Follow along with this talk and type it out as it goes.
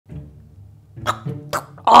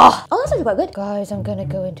Oh, that's actually quite good. Guys, I'm gonna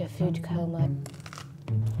go into food coma.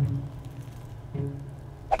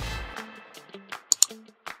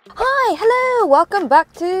 Hi, hello, welcome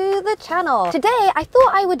back to the channel. Today, I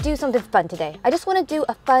thought I would do something fun today. I just want to do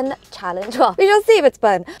a fun challenge. Well, we shall see if it's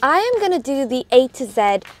fun. I am going to do the A to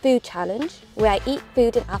Z food challenge, where I eat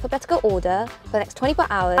food in alphabetical order for the next 24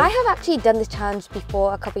 hours. I have actually done this challenge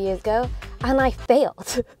before a couple years ago, and I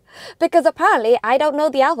failed. Because apparently I don't know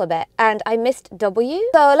the alphabet and I missed W.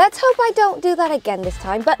 So let's hope I don't do that again this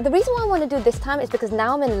time. But the reason why I want to do this time is because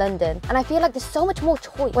now I'm in London and I feel like there's so much more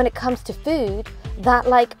choice when it comes to food that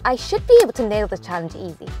like I should be able to nail this challenge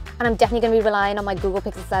easy. And I'm definitely going to be relying on my Google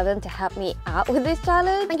Pixel 7 to help me out with this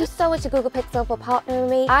challenge. Thank you so much to Google Pixel for partnering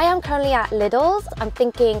with me. I am currently at Lidl's. I'm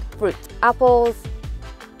thinking fruit, apples,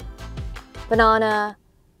 banana.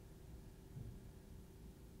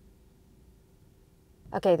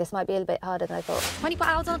 Okay, this might be a little bit harder than I thought. 24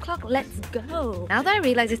 hours on the clock, let's go. Now that I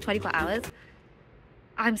realise it's 24 hours,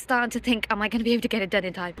 I'm starting to think, am I going to be able to get it done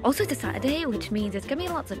in time? Also, it's a Saturday, which means there's going to be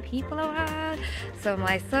lots of people around. So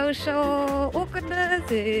my social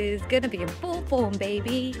awkwardness is going to be in full form,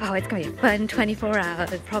 baby. Oh, it's going to be a fun 24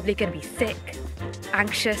 hours. Probably going to be sick,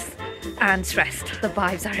 anxious, and stressed. The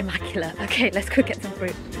vibes are immaculate. Okay, let's go get some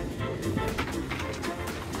fruit.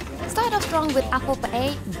 Start off strong with apple for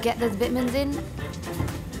A, get those vitamins in.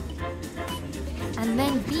 And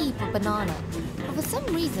then B for banana. But for some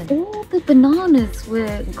reason, all the bananas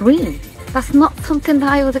were green. That's not something that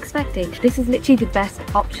I was expecting. This is literally the best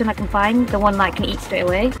option I can find, the one that I can eat straight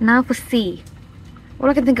away. Now for C. All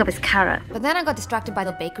I can think of is carrot. But then I got distracted by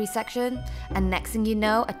the bakery section, and next thing you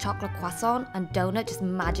know, a chocolate croissant and donut just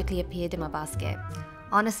magically appeared in my basket.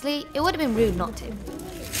 Honestly, it would have been rude not to.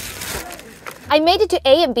 I made it to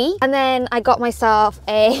A and B, and then I got myself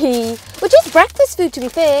a, which is breakfast food to be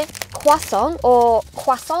fair, croissant,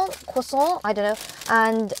 I don't know,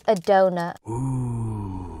 and a donut.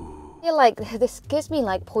 Ooh. I feel like this gives me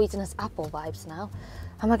like poisonous apple vibes now.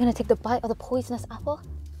 Am I gonna take the bite of the poisonous apple?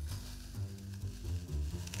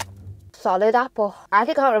 Solid apple. I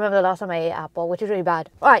actually can't remember the last time I ate apple, which is really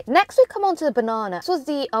bad. Alright, next we come on to the banana. This was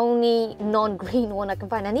the only non-green one I can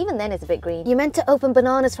find, and even then it's a bit green. You're meant to open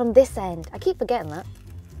bananas from this end. I keep forgetting that.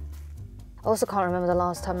 I also can't remember the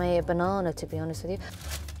last time I ate a banana, to be honest with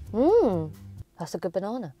you. That's a good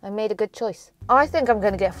banana. I made a good choice. I think I'm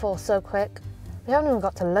gonna get full so quick. We haven't even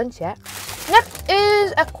got to lunch yet. Next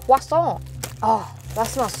is a croissant. Oh, that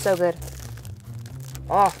smells so good.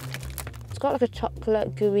 Oh. Got like a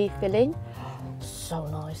chocolate gooey filling. So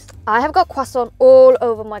nice. I have got croissant all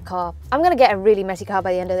over my car. I'm gonna get a really messy car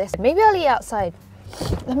by the end of this. Maybe I'll eat outside.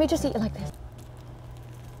 Let me just eat it like this.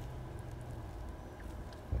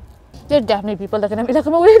 There's definitely people looking at me like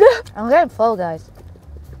I'm a weirdo. I'm getting full, guys.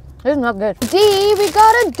 This is not good. D, we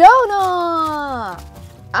got a donut.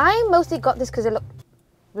 I mostly got this because it looked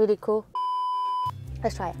really cool.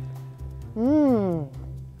 Let's try it.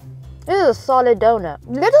 This is a solid donut.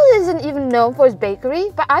 Lidl isn't even known for its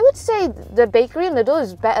bakery, but I would say the bakery in Lidl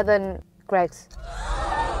is better than Greg's.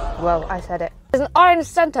 Whoa, I said it. There's an orange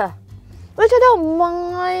center, which I don't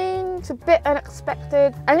mind. It's a bit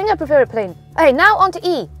unexpected. I think I prefer it plain. Okay, now on to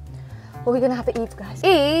E. What are we gonna have to eat, guys?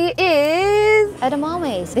 E is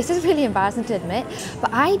edamames. This is really embarrassing to admit,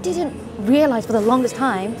 but I didn't realize for the longest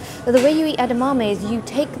time that the way you eat edamames, you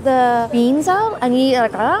take the beans out and you eat it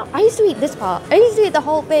like that. I used to eat this part. I used to eat the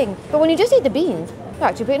whole thing. But when you just eat the beans, they're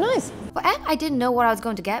actually pretty nice. For F, I didn't know what I was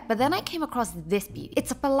going to get, but then I came across this beauty.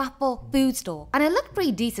 It's a falafel food store, and it looked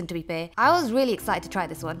pretty decent to be fair. I was really excited to try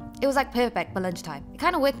this one. It was like perfect for lunchtime. It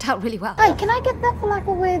kind of worked out really well. Hi, can I get that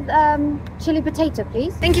falafel with chili potato,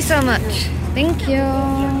 please? Thank you so much. Thank you.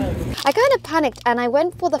 I kind of panicked and I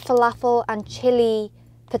went for the falafel and chili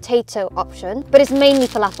potato option, but it's mainly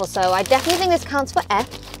falafel, so I definitely think this counts for F.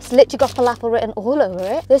 It's literally got falafel written all over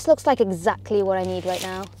it. This looks like exactly what I need right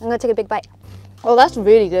now. I'm gonna take a big bite. Oh, that's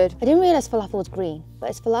really good. I didn't realize falafel was green, but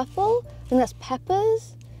it's falafel. I think that's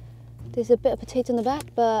peppers. There's a bit of potato in the back,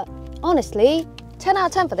 but honestly, 10 out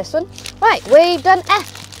of 10 for this one. Right, we've done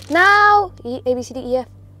F. Now, E, A, B, C, D, E, F,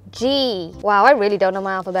 G. Wow, I really don't know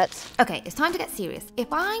my alphabets. Okay, it's time to get serious. If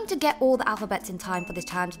I'm to get all the alphabets in time for this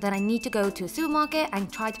challenge, then I need to go to a supermarket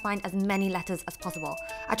and try to find as many letters as possible.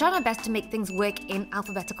 I tried my best to make things work in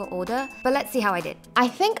alphabetical order, but let's see how I did. I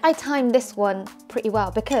think I timed this one pretty well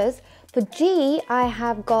because for G, I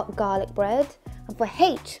have got garlic bread, and for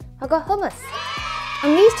H, I got hummus.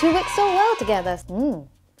 And these two work so well together.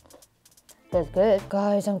 That's good.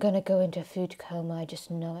 Guys, I'm gonna go into food coma, I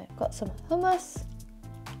just know it. Got some hummus.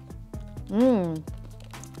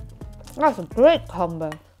 That's a great combo.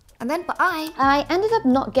 And then for I ended up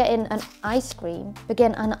not getting an ice cream, but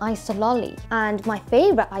getting an ice lolly. And my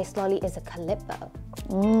favorite ice lolly is a Calippo.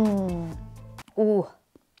 Ooh,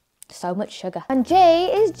 so much sugar. And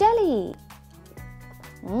J is jelly.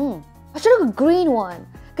 I should have got a green one,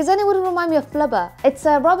 because then it would remind me of Flubber. It's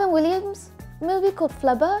a Robin Williams movie called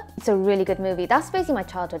Flubber. It's a really good movie. That's basically my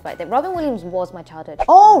childhood right there. Robin Williams was my childhood.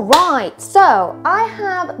 All right, so I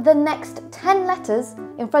have the next 10 letters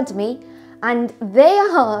in front of me, and they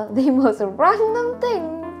are the most random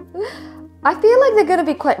things. I feel like they're gonna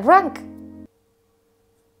be quite rank.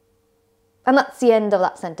 And that's the end of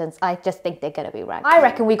that sentence. I just think they're gonna be rank. I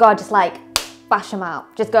reckon we gotta just like bash them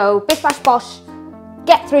out. Just go bish bash bosh,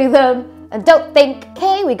 get through them, and don't think.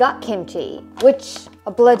 Okay, we got kimchi, which I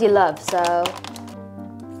bloody love, so.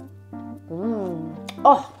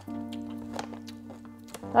 Oh,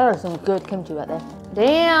 that is some good kimchi right there.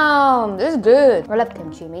 Damn, this is good. I love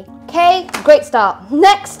kimchi, me. Okay, great start.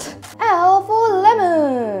 Next, L for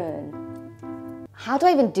lemon. How do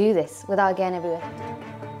I even do this without getting everywhere?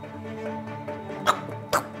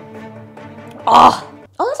 Oh,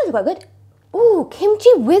 that's actually quite good. Ooh, kimchi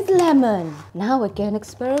with lemon. Now we're getting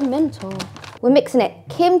experimental. We're mixing it.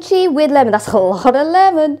 Kimchi with lemon. That's a lot of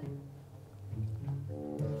lemon.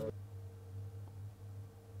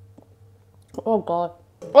 Oh God.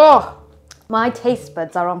 Oh, my taste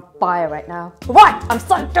buds are on fire right now. Right, I'm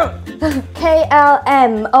psyched up.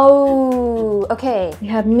 KLM. Oh, okay. We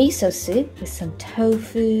have miso soup with some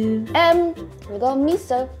tofu. We got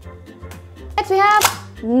miso. Next we have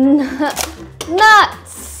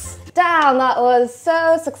nuts. Damn, that was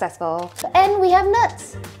so successful. For N, we have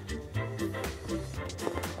nuts.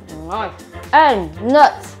 Nice. N,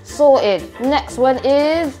 nuts, sorted. Next one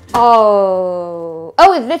is O.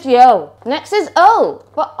 Oh, it's literally O. Next is O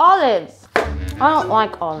for olives. I don't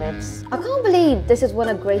like olives. I can't believe this is one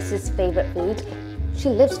of Grace's favorite foods. She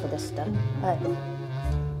lives for this stuff.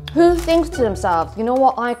 Who thinks to themselves, you know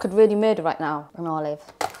what I could really murder right now? An olive.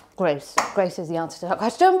 Grace. Grace is the answer to that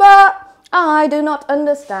question, but I do not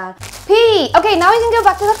understand. P. Okay, now we can go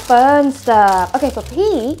back to the fun stuff. Okay, for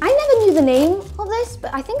P, I never knew the name of this,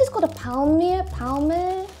 but I think it's called a palmier.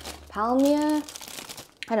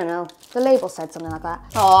 I don't know. The label said something like that.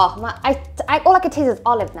 Oh, all I can taste is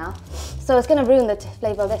olive now. So it's gonna ruin the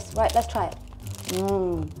flavor of this. Right, let's try it.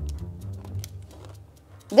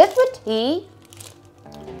 This with tea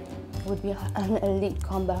would be an elite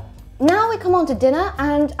combo. Now we come on to dinner,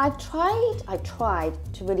 and I tried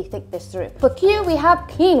to really think this through. For Q, we have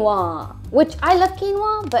quinoa, which I love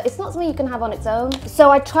quinoa, but it's not something you can have on its own. So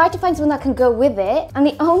I tried to find something that can go with it, and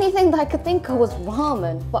the only thing that I could think of was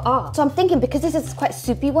ramen for R. So I'm thinking, because this is quite a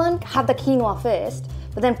soupy one, have the quinoa first,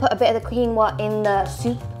 but then put a bit of the quinoa in the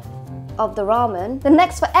soup of the ramen. The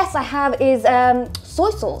next for S I have is soy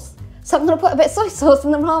sauce. So I'm gonna put a bit of soy sauce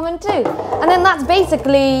in the ramen too. And then that's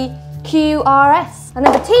basically QRS. And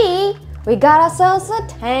then for T, we got ourselves a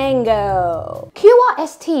tango.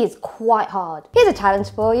 QRST is quite hard. Here's a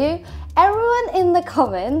challenge for you. Everyone in the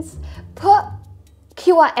comments, put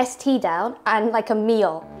QRST down and like a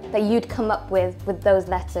meal that you'd come up with those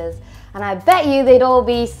letters. And I bet you they'd all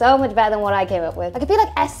be so much better than what I came up with. Like I feel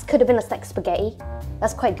like S could have been like spaghetti.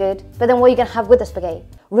 That's quite good. But then what are you gonna have with the spaghetti?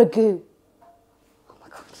 Ragu.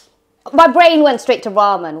 My brain went straight to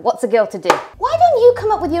ramen. What's a girl to do? Why don't you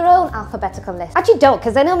come up with your own alphabetical list? Actually don't,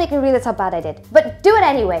 because then it'll make me realize how bad I did. But do it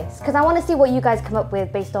anyways, because I want to see what you guys come up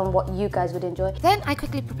with based on what you guys would enjoy. Then I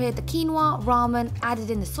quickly prepared the quinoa, ramen, added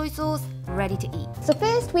in the soy sauce, ready to eat. So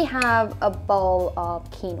first we have a bowl of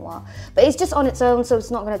quinoa, but it's just on its own, so it's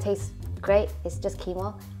not going to taste great. It's just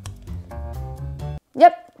quinoa.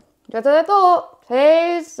 Yep, just as I thought.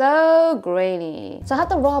 Tastes so grainy. So I had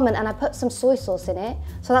the ramen and I put some soy sauce in it.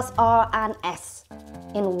 So that's R and S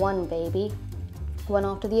in one, baby. One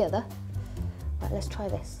after the other. Right, let's try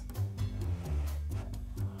this.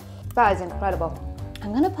 That is incredible.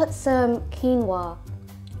 I'm gonna put some quinoa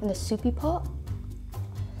in the soupy pot,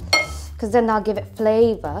 because then that'll give it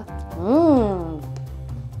flavor.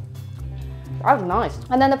 That's nice.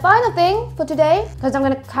 And then the final thing for today, because I'm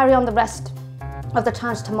gonna carry on the rest of the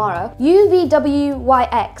challenge tomorrow,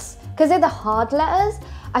 UVWYX, because they're the hard letters.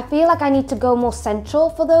 I feel like I need to go more central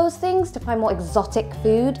for those things to find more exotic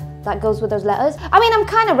food that goes with those letters. I mean, I'm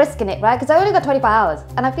kind of risking it, right? Because I only got 24 hours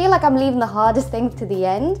and I feel like I'm leaving the hardest thing to the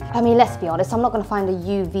end. I mean, let's be honest, I'm not going to find a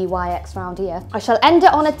UVYX around here. I shall end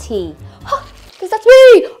it on a T. Because that's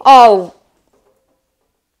me! Oh.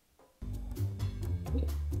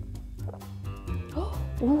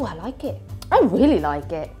 Ooh, I like it. I really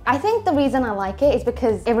like it. I think the reason I like it is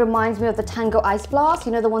because it reminds me of the Tango Ice Blast,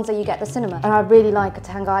 you know, the ones that you get at the cinema. And I really like a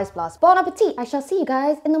Tango Ice Blast. Bon appetit! I shall see you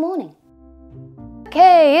guys in the morning.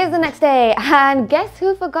 Okay, here's the next day, and guess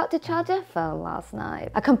who forgot to charge their phone last night?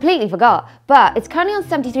 I completely forgot, but it's currently on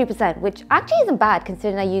 73%, which actually isn't bad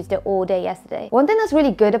considering I used it all day yesterday. One thing that's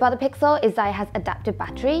really good about the Pixel is that it has adaptive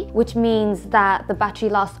battery, which means that the battery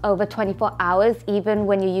lasts over 24 hours even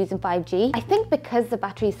when you're using 5G. I think because the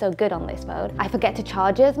battery is so good on this phone, I forget to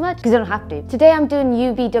charge it as much because I don't have to. Today I'm doing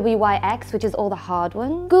UVWYX, which is all the hard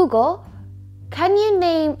ones. Google, can you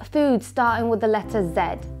name food starting with the letter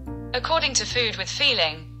Z? According to Food with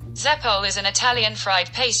Feeling, zeppole is an Italian fried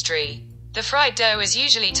pastry. The fried dough is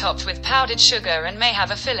usually topped with powdered sugar and may have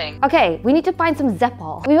a filling. Okay, we need to find some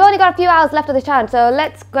zeppole. We've only got a few hours left of the challenge, so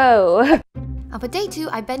let's go. And for day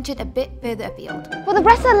 2, I ventured a bit further afield. For the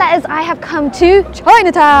rest of the letters, I have come to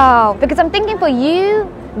Chinatown because I'm thinking for U,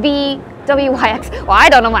 V, W, Y, X. Well, I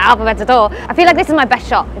don't know my alphabets at all. I feel like this is my best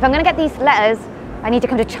shot. If I'm gonna get these letters, I need to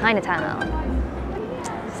come to Chinatown.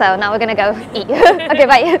 So now we're gonna go eat. Okay,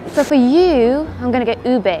 bye. So for you, I'm gonna get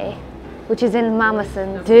ube, which is in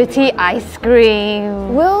Mamason. Dirty ice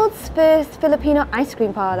cream. World's first Filipino ice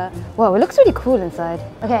cream parlor. Whoa, it looks really cool inside.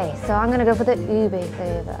 Okay, so I'm gonna go for the ube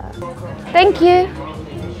flavor. Thank you.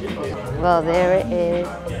 Well, there it is.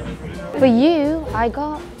 For you, I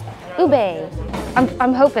got ube.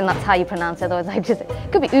 I'm hoping that's how you pronounce it, otherwise I just,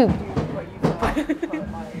 it could be ube.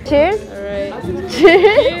 Cheers. All right.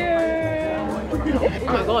 Cheers.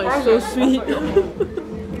 Oh my god, it's so sweet.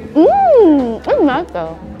 It's nice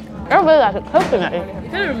though. I really like it coconutty.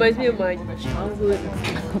 It kind of reminds me of my childhood.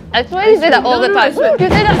 I swear you say that all the time. No, You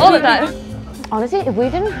say that all the time. Honestly, if we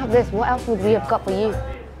didn't have this, what else would we have got for you?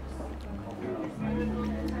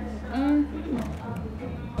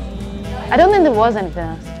 I don't think there was anything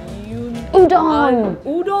else. Udon!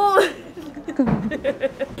 Udon!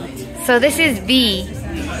 So this is V.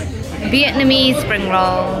 Vietnamese spring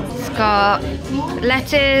roll. It's got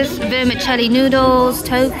lettuce, vermicelli noodles,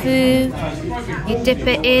 tofu. You dip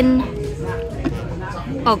it in.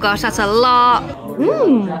 Oh gosh, that's a lot.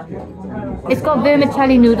 It's got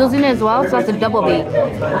vermicelli noodles in it as well, so that's a double V.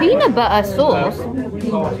 Peanut butter sauce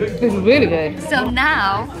is really good. So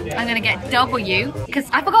now I'm gonna get W because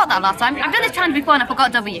I forgot that last time. I've done this challenge before and I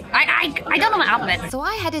forgot W. I don't know my alphabet. So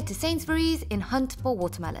I headed to Sainsbury's in hunt for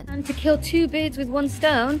watermelon. And to kill 2 birds with 1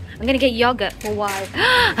 stone, I'm gonna get yogurt for Y.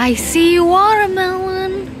 I see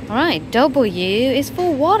watermelon. All right, W is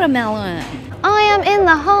for watermelon. I am in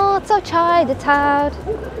the heart of Chinatown.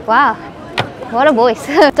 Wow. What a voice.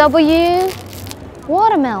 W,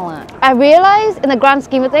 watermelon. I realize in the grand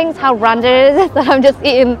scheme of things how random it is that I'm just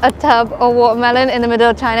eating a tub of watermelon in the middle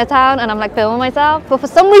of Chinatown and I'm like filming myself. But for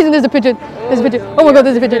some reason there's a pigeon. There's a pigeon. Oh my god,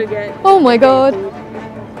 there's a pigeon. Oh my god.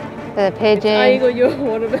 There's a pigeon. I got your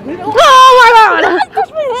watermelon. Oh my god!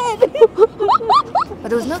 But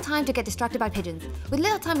there was no time to get distracted by pigeons. With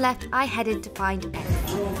little time left, I headed to find X.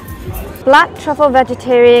 Black truffle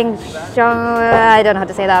vegetarian, I don't know how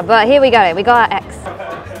to say that, but here we got it. We got our X.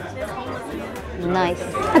 Nice.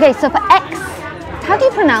 Okay, so for X, how do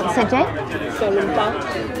you pronounce it, Jay?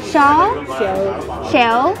 Xiao,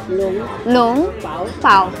 Xiao, Long,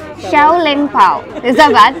 Pao. Xiao Ling Pao. Is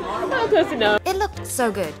that bad? Close enough. It looked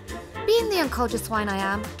so good. Being the uncultured swine I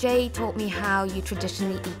am, Jay taught me how you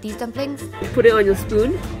traditionally eat these dumplings. Put it on your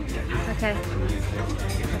spoon. Okay.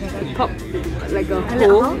 Pop like a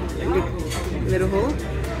little hole. Like a little hole.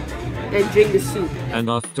 And drink the soup. And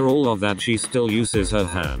after all of that, she still uses her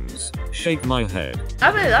hands. Shake my head. I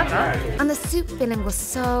really like that. And the soup filling was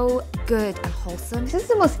so good and wholesome. This is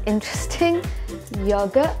the most interesting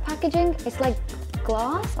yogurt packaging. It's like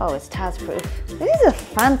glass. Oh, it's Taz proof. This is a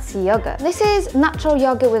fancy yogurt. This is natural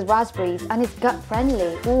yogurt with raspberries and it's gut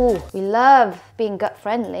friendly. Ooh, we love being gut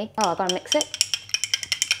friendly. Oh, I gotta mix it.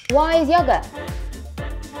 Why is yogurt?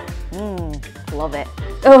 Love it.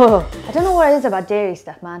 Oh, I don't know what it is about dairy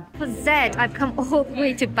stuff, man. For Z, I've come all the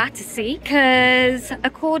way to Battersea because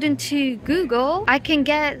according to Google, I can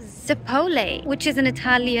get zeppole, which is an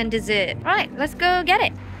Italian dessert. Right, let's go get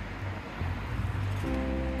it.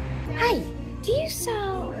 Hi, do you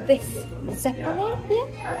sell this zeppole here?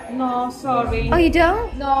 No, sorry. Oh, you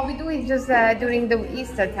don't? No, we do it just during the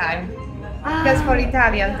Easter time. Because for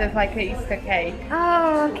Italians, it's like an Easter cake.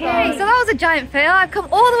 Oh, okay. So that was a giant fail. I've come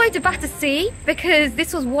all the way to Battersea because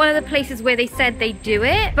this was one of the places where they said they do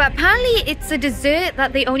it. But apparently it's a dessert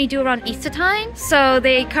that they only do around Easter time. So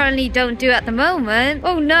they currently don't do it at the moment.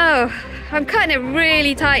 Oh no. I'm cutting it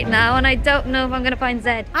really tight now and I don't know if I'm going to find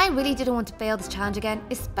Z. I really didn't want to fail this challenge again,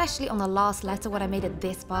 especially on the last letter when I made it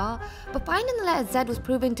this far. But finding the letter Z was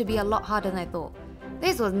proving to be a lot harder than I thought.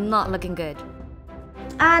 This was not looking good.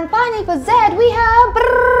 And finally for Z, we have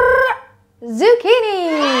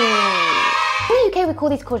zucchini. In the UK we call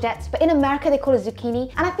these courgettes, but in America they call it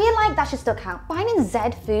zucchini, and I feel like that should still count. Finding Z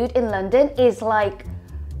food in London is like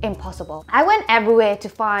impossible. I went everywhere to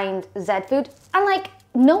find Z food, and like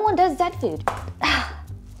no one does Z food.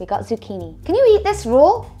 We got zucchini. Can you eat this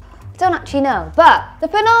raw? I don't actually know, but the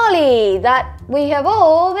finale that we have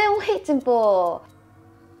all been waiting for.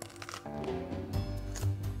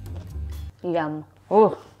 Yum.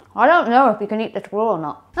 Oh, I don't know if you can eat this raw or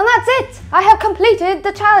not. And that's it! I have completed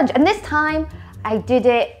the challenge, and this time I did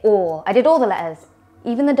it all. I did all the letters,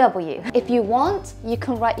 even the W. If you want, you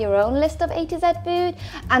can write your own list of A to Z food,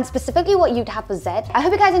 and specifically what you'd have for Z. I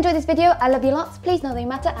hope you guys enjoyed this video. I love you lots. Please know that you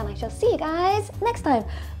matter, and I shall see you guys next time.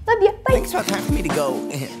 Love you. Bye. Thanks for time for me to go.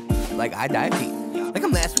 Like I dive deep. Like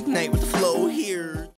I'm last week night with the flow here.